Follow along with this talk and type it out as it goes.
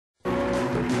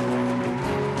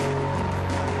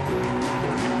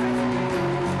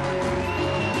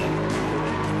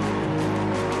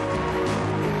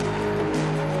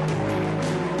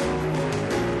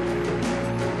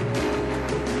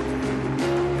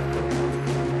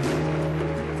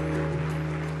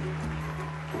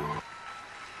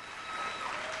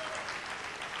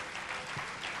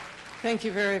Thank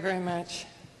you very, very much.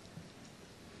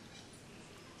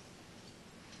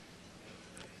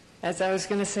 As I was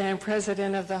going to say, I'm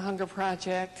president of the Hunger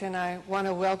Project, and I want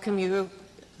to welcome you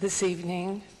this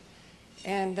evening.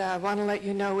 And I want to let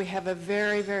you know we have a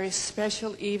very, very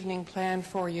special evening planned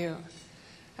for you.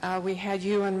 We had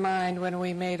you in mind when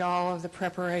we made all of the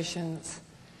preparations.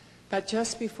 But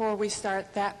just before we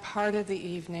start that part of the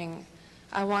evening,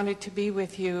 I wanted to be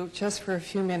with you just for a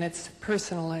few minutes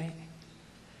personally.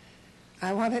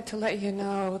 I wanted to let you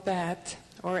know that,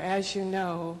 or as you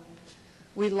know,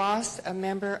 we lost a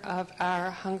member of our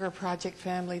Hunger Project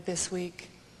family this week.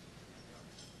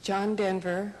 John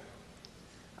Denver,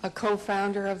 a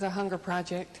co-founder of the Hunger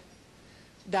Project,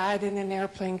 died in an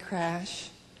airplane crash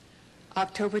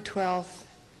October 12th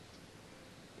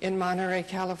in Monterey,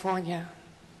 California.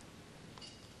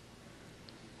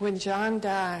 When John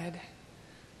died,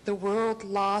 the world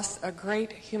lost a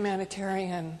great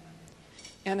humanitarian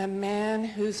and a man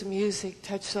whose music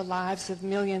touched the lives of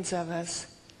millions of us.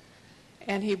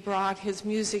 And his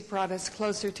music brought us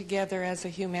closer together as a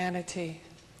humanity.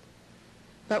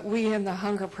 But we in the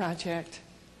Hunger Project,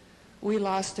 we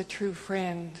lost a true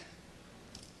friend.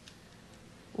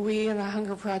 We in the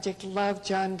Hunger Project loved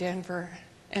John Denver,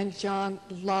 and John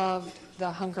loved the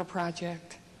Hunger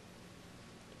Project.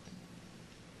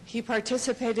 He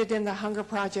participated in the Hunger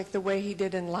Project the way he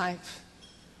did in life,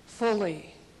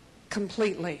 fully,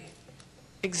 completely,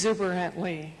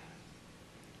 exuberantly.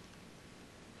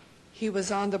 He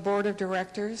was on the board of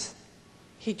directors.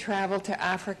 He traveled to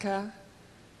Africa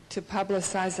to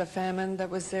publicize a famine that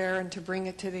was there and to bring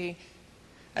it to the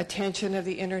attention of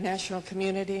the international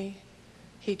community.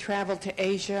 He traveled to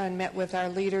Asia and met with our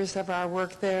leaders of our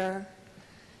work there.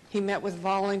 He met with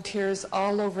volunteers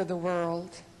all over the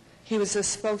world. He was a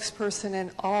spokesperson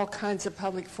in all kinds of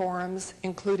public forums,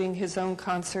 including his own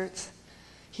concerts.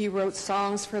 He wrote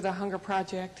songs for the Hunger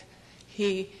Project.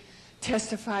 He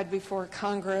testified before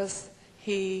Congress.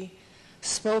 He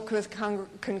spoke with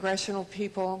congressional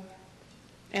people.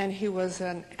 And he was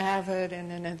an avid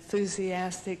and an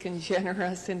enthusiastic and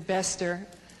generous investor.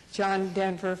 John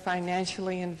Denver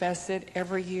financially invested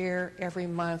every year, every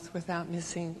month, without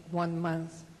missing 1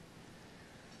 month.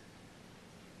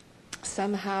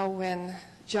 Somehow when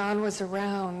John was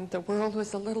around, the world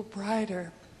was a little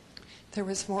brighter. There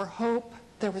was more hope,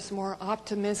 there was more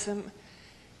optimism,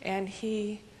 and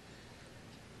he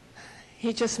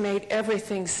just made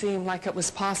everything seem like it was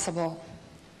possible.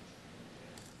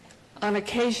 On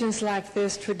occasions like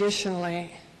this,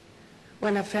 traditionally,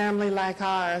 when a family like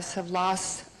ours have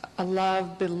lost a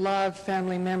loved, beloved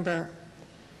family member,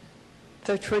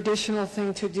 the traditional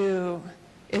thing to do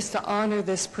is to honor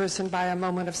this person by a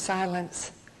moment of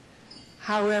silence.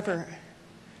 However,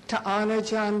 to honor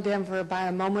John Denver by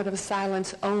a moment of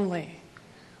silence only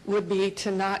would be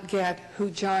to not get who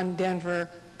John Denver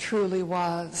truly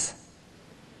was.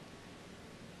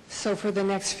 So for the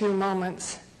next few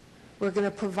moments, we're going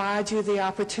to provide you the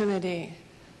opportunity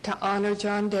to honor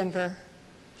John Denver,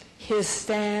 his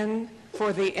stand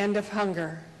for the end of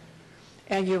hunger,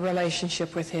 and your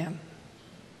relationship with him.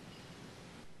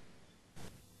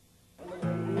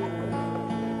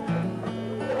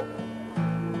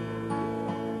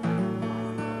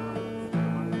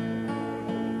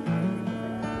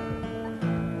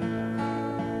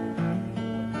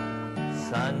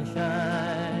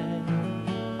 Sunshine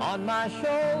on my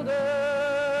shoulders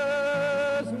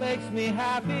makes me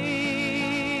happy.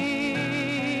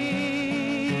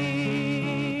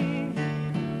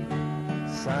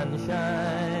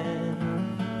 Sunshine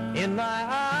in my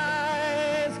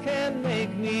eyes can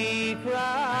make me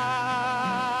cry.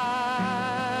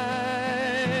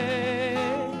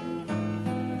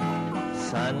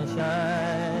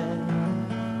 Sunshine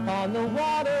on the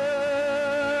water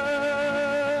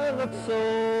looks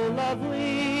so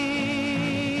lovely.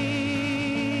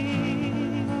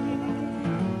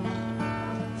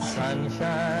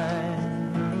 Sunshine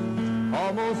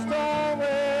almost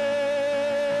always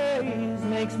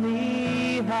makes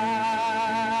me high.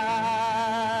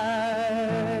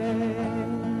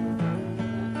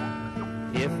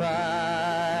 If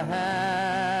I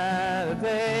had a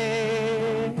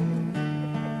day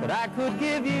that I could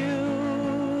give you,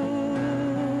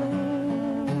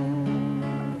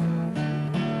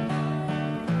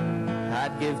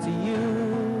 I'd give to you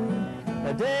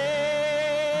a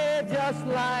day just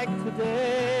like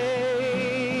today.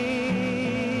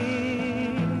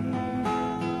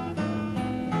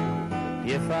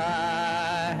 If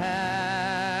I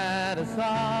had a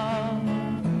song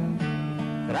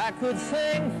that I could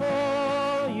sing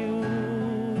for you,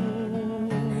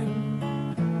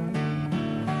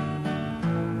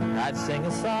 I'd sing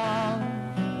a song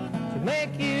to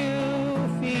make you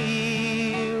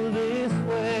feel this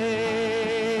way.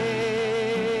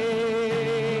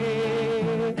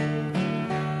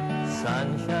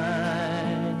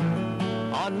 Sunshine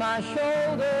on my shoulders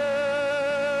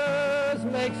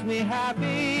makes me happy.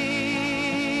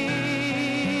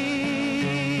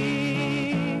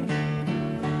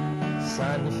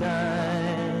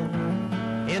 Sunshine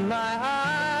in my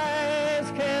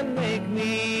eyes can make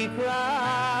me cry.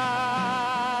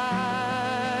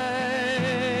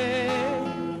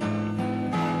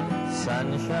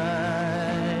 Sunshine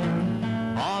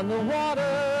on the water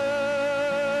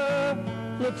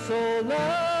looks so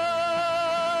lovely.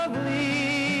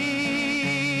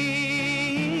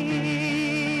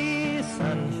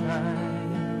 Sunshine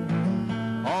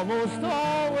almost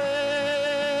always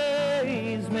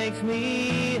makes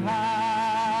me high.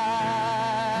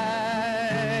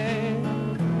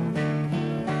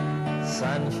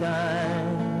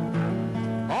 Sunshine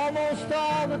almost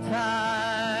all the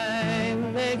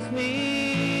time makes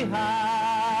me high.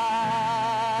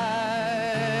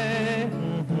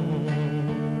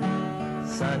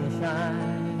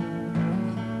 Sunshine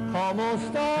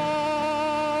almost always.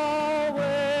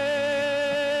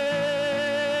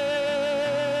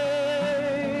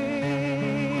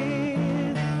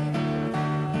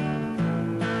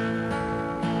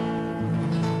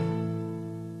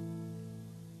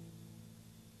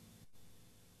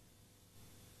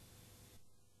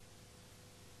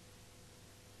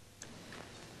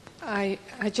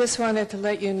 I just wanted to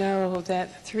let you know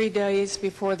that 3 days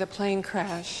before the plane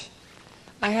crash,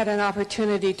 I had an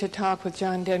opportunity to talk with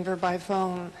John Denver by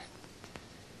phone.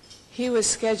 He was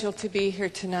scheduled to be here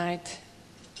tonight.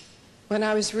 When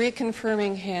I was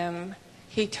reconfirming him,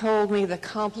 he told me the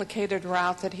complicated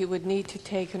route that he would need to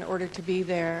take in order to be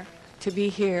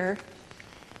here.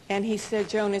 And he said,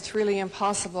 "Joan, it's really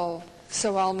impossible,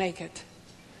 so I'll make it."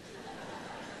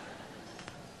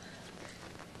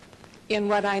 In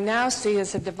what I now see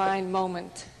as a divine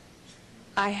moment,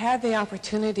 I had the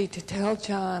opportunity to tell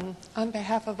John, on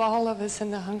behalf of all of us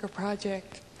in the Hunger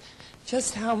Project,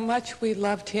 just how much we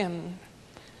loved him,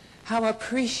 how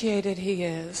appreciated he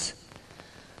is,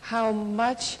 how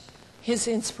much his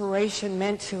inspiration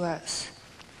meant to us,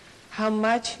 how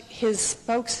much him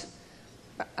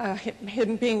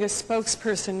being a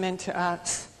spokesperson meant to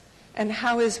us, and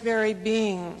how his very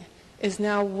being is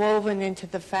now woven into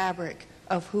the fabric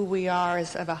of who we are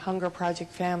as of a Hunger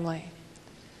Project family.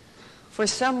 For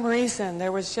some reason,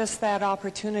 there was just that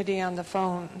opportunity on the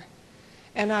phone.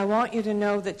 And I want you to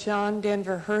know that John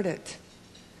Denver heard it.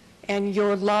 And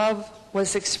your love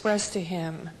was expressed to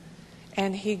him.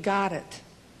 And he got it.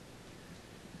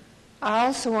 I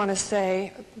also want to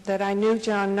say that I knew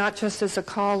John not just as a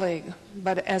colleague,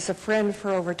 but as a friend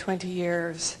for over 20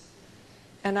 years.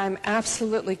 And I'm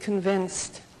absolutely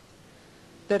convinced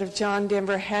that if John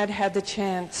Denver had had the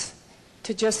chance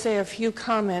to just say a few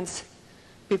comments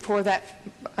before that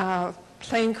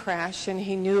plane crash, and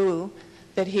he knew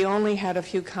that he only had a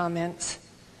few comments,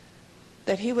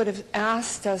 that he would have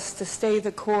asked us to stay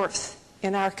the course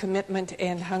in our commitment to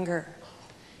end hunger.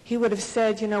 He would have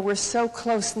said, we're so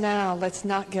close now, let's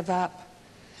not give up.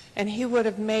 And he would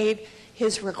have made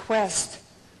his request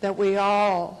that we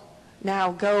all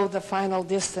now go the final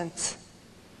distance.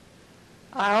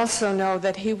 I also know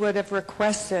that he would have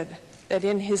requested that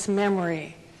in his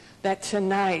memory, that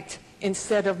tonight,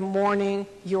 instead of mourning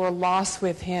your loss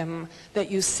with him, that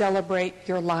you celebrate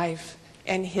your life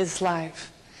and his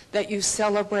life, that you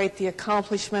celebrate the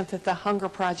accomplishment that the Hunger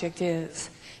Project is.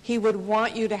 He would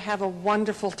want you to have a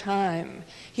wonderful time.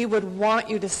 He would want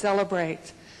you to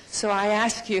celebrate. So I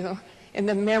ask you, in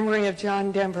the memory of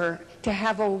John Denver, to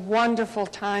have a wonderful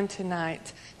time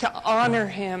tonight, to honor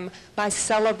him by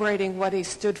celebrating what he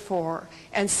stood for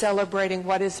and celebrating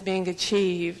what is being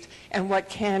achieved and what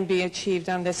can be achieved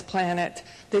on this planet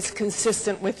that's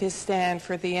consistent with his stand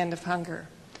for the end of hunger.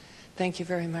 Thank you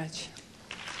very much.